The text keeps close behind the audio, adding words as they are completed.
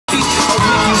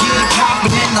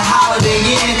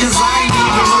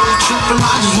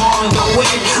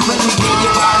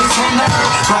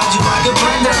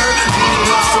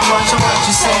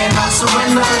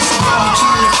nerves.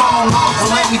 Turn your phone off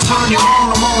and let me turn you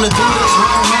on. I'm on to do this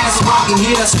wrong ass rock and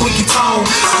hear that squeaky tone.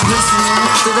 Listen, and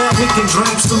after that we can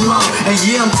drink some more. And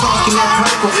yeah, I'm talking that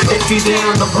purple if you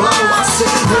down to blow. I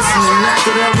said, listen, and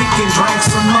after that we can drink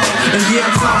some more. And yeah,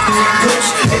 I'm talking that push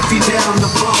if you down to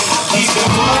blow. Keep it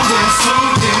moving,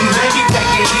 soothing, baby,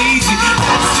 take it easy.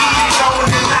 Let's get it on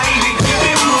tonight and keep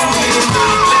it moving.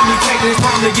 Let me take this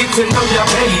time to get to know ya,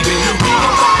 baby. We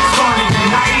gon' rock this party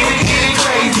tonight and get it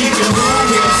crazy. Keep it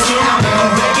moving, soothing,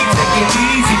 baby, take it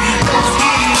easy. Let's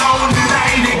get it on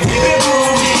tonight and keep it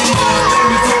moving. Let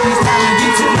me take this time to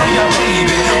get to know ya,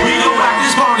 baby. We gon' rock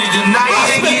this party tonight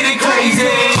and get it crazy.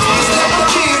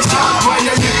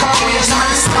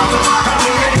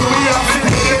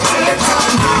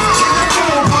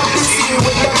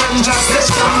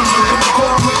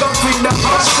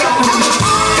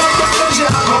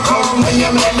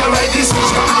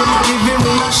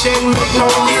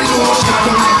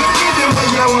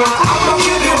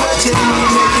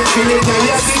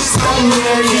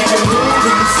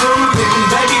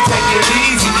 Baby, take it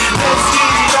easy. Let's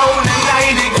get it on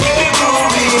tonight and keep it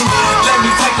moving. Let me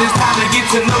take this time to get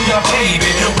to know ya, baby.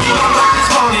 We gon' rock this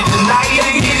party tonight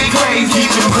and get it crazy.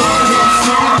 Keep it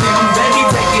moving, baby,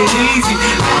 take it easy.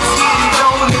 Let's get it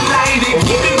on tonight and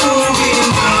keep it moving.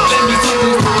 Let me take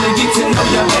this time to get to know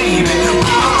ya, baby. We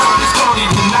gon' rock this party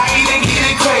tonight and get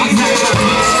it crazy.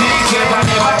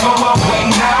 Everybody might go away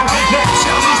now. Let's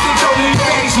show this to go to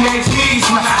face next piece.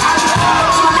 I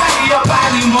love the way your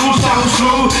body moves so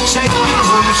smooth. Shake it,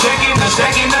 boom, shake it,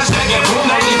 shake it, shake it, boom.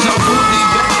 Like it's no booty,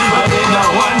 but in the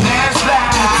one that's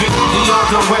flat. 50 on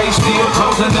the way, still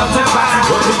close enough to find.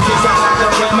 But because I like to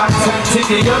play my time,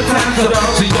 taking your time.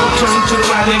 So your turn to the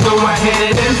right and go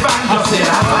ahead and find. I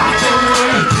said I like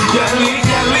the way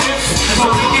your lips. So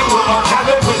we can work on how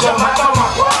to put your mouth on my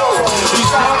wall. We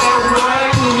start at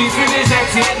 1, when we finish at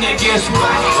 10, and guess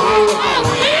what?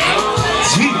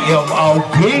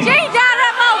 GMOB.